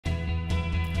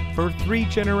For 3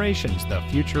 generations, the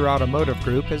Future Automotive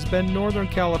Group has been Northern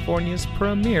California's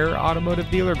premier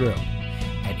automotive dealer group.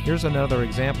 And here's another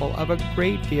example of a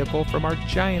great vehicle from our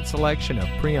giant selection of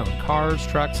pre-owned cars,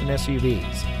 trucks, and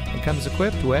SUVs. It comes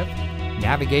equipped with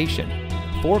navigation,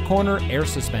 4-corner air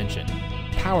suspension,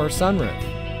 power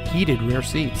sunroof, heated rear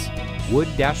seats, wood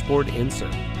dashboard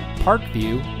insert, park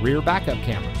view rear backup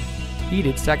camera,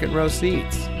 heated second row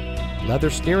seats, leather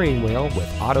steering wheel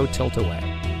with auto tilt-away,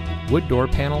 wood door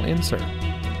panel insert,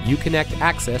 Uconnect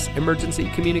Access emergency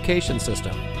communication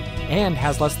system, and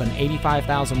has less than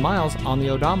 85,000 miles on the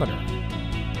odometer.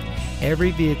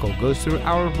 Every vehicle goes through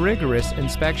our rigorous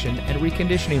inspection and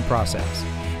reconditioning process,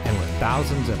 and with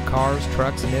thousands of cars,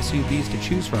 trucks, and SUVs to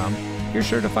choose from, you're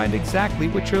sure to find exactly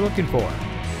what you're looking for.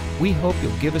 We hope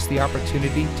you'll give us the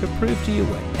opportunity to prove to you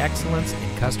what excellence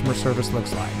in customer service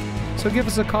looks like. So give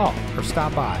us a call or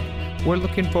stop by. We're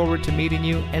looking forward to meeting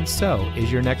you, and so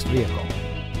is your next vehicle.